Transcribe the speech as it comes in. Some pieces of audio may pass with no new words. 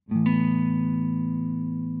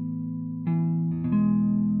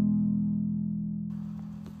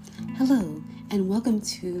Hello, and welcome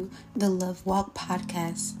to the Love Walk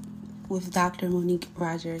podcast with Dr. Monique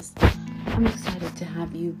Rogers. I'm excited to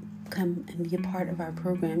have you come and be a part of our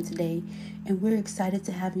program today, and we're excited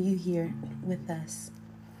to have you here with us.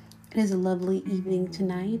 It is a lovely evening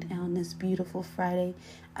tonight on this beautiful Friday.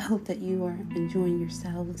 I hope that you are enjoying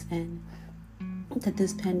yourselves and that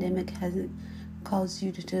this pandemic hasn't caused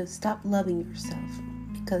you to stop loving yourself,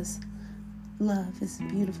 because love is a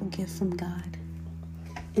beautiful gift from God.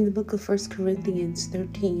 In the book of 1 Corinthians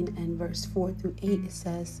 13 and verse 4 through 8, it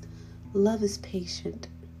says, "Love is patient,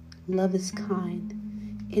 love is kind,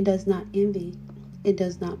 it does not envy, it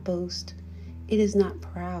does not boast, it is not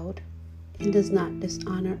proud, it does not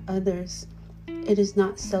dishonor others, it is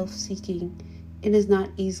not self-seeking, it is not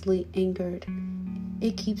easily angered,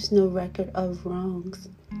 it keeps no record of wrongs.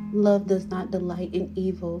 Love does not delight in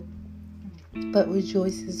evil, but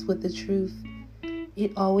rejoices with the truth.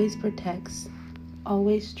 It always protects,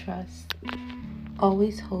 always trusts,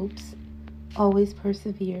 always hopes, always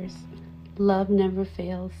perseveres. Love never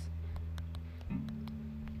fails.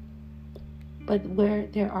 But where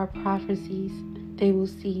there are prophecies, they will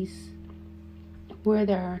cease. Where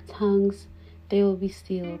there are tongues, they will be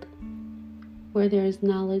stilled. Where there is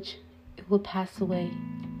knowledge, it will pass away."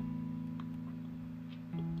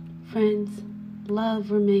 Friends,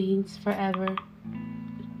 love remains forever.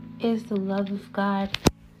 It is the love of God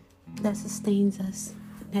that sustains us,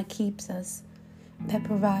 that keeps us, that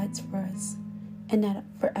provides for us, and that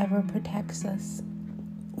forever protects us.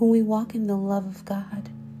 When we walk in the love of God,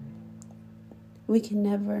 we can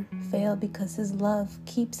never fail because His love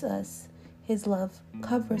keeps us, His love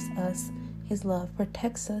covers us, His love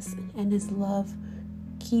protects us, and His love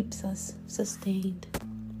keeps us sustained.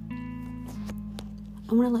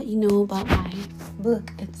 I want to let you know about my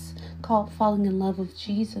book. It's called Falling in Love with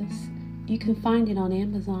Jesus. You can find it on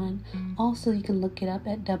Amazon. Also, you can look it up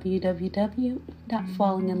at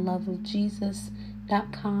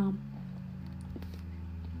www.fallinginlovewithjesus.com.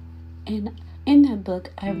 And in that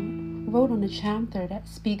book, I wrote on a chapter that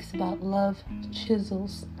speaks about love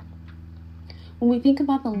chisels. When we think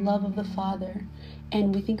about the love of the Father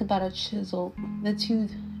and we think about a chisel, the two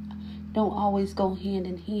don't always go hand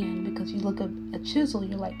in hand, because you look at a chisel,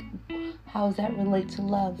 you're like, how does that relate to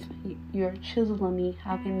love? You're chiseling me.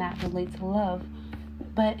 How can that relate to love?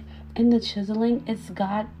 But in the chiseling, it's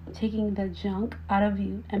God taking the junk out of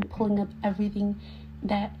you and pulling up everything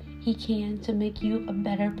that He can to make you a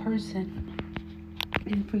better person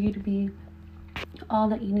and for you to be all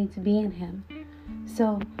that you need to be in Him.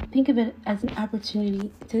 So think of it as an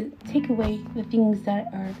opportunity to take away the things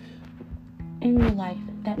that are in your life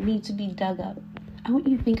that need to be dug up. I want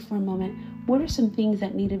you to think for a moment, what are some things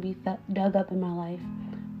that need to be dug up in my life?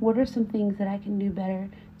 What are some things that I can do better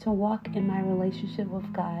to walk in my relationship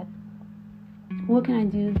with God? What can I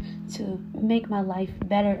do to make my life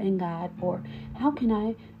better in God? Or how can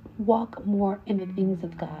I walk more in the things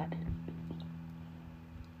of God?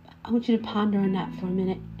 I want you to ponder on that for a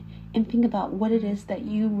minute and think about what it is that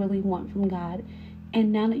you really want from God.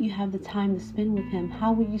 And now that you have the time to spend with Him,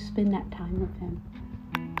 how will you spend that time with Him?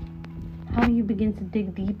 How will you begin to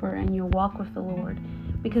dig deeper in your walk with the Lord?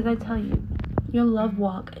 Because I tell you, your love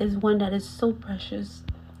walk is one that is so precious,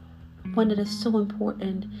 one that is so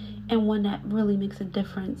important, and one that really makes a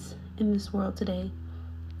difference in this world today.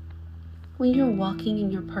 When you're walking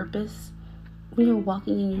in your purpose, when you're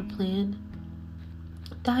walking in your plan,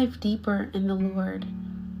 dive deeper in the Lord.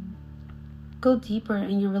 Go deeper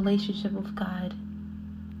in your relationship with God.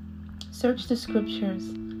 Search the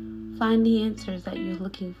scriptures. Find the answers that you're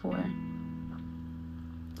looking for.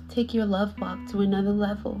 Take your love walk to another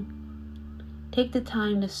level. Take the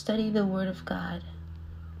time to study the Word of God.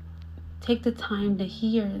 Take the time to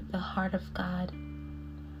hear the heart of God.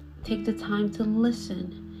 Take the time to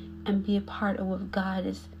listen and be a part of what God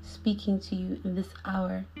is speaking to you in this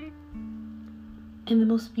hour. And the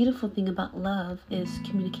most beautiful thing about love is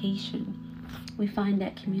communication. We find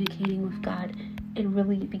that communicating with God, it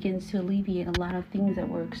really begins to alleviate a lot of things that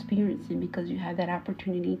we're experiencing, because you have that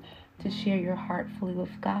opportunity to share your heart fully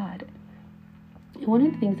with God. And one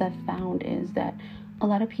of the things I've found is that a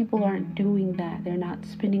lot of people aren't doing that. They're not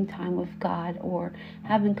spending time with God or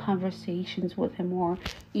having conversations with Him, or,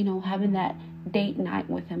 having that date night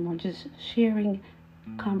with Him, or just sharing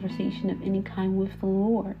conversation of any kind with the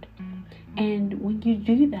Lord. And when you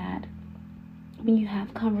do that, when you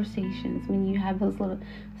have conversations, when you have those little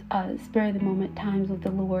spare of the moment times with the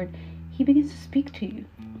Lord, He begins to speak to you,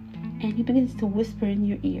 and He begins to whisper in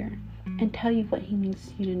your ear and tell you what He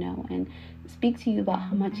needs you to know, and speak to you about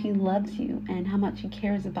how much He loves you and how much He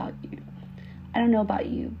cares about you. I don't know about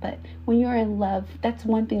you, but when you're in love, that's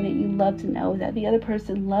one thing that you love to know, that the other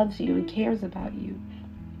person loves you and cares about you.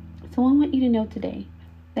 So I want you to know today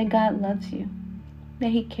that God loves you, that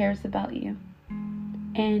He cares about you.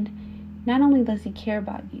 And not only does He care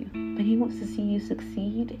about you, but He wants to see you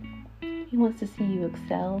succeed. He wants to see you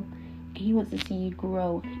excel. And He wants to see you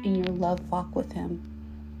grow in your love walk with Him.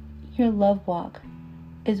 Your love walk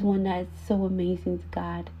is one that is so amazing to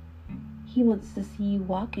God. He wants to see you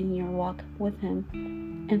walk in your walk with Him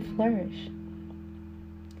and flourish.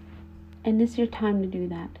 And this is your time to do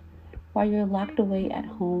that. While you're locked away at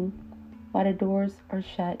home, while the doors are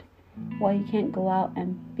shut, while you can't go out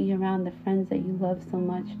and be around the friends that you love so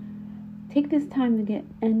much, take this time to get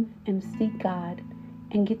in and seek God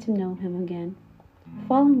and get to know Him again.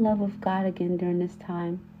 Fall in love with God again during this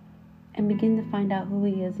time and begin to find out who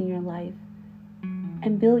He is in your life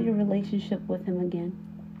and build your relationship with Him again.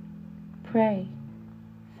 Pray,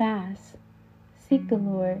 fast, seek the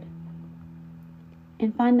Lord,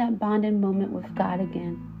 and find that bonded moment with God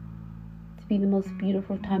again to be the most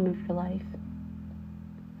beautiful time of your life.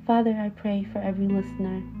 Father, I pray for every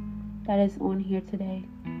listener that is on here today,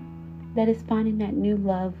 that is finding that new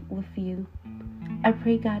love with you. I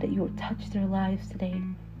pray, God, that you will touch their lives today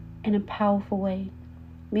in a powerful way.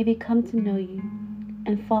 May they come to know you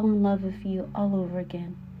and fall in love with you all over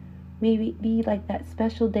again. May it be like that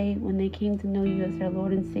special day when they came to know you as their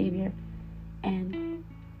Lord and Savior, and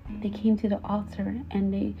they came to the altar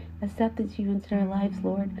and they accepted you into their lives,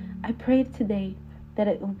 Lord. I pray today that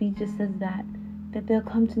it will be just as that they'll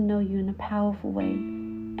come to know you in a powerful way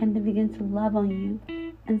and they begin to love on you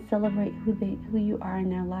and celebrate who you are in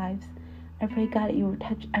their lives. I pray, God, that you will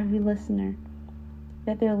touch every listener,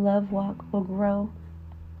 that their love walk will grow.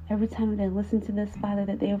 Every time they listen to this, Father,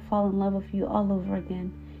 that they will fall in love with you all over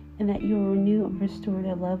again, and that you will renew and restore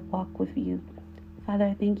their love walk with you. Father,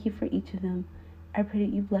 I thank you for each of them. I pray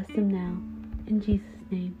that you bless them now. In Jesus'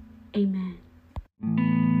 name,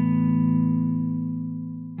 amen.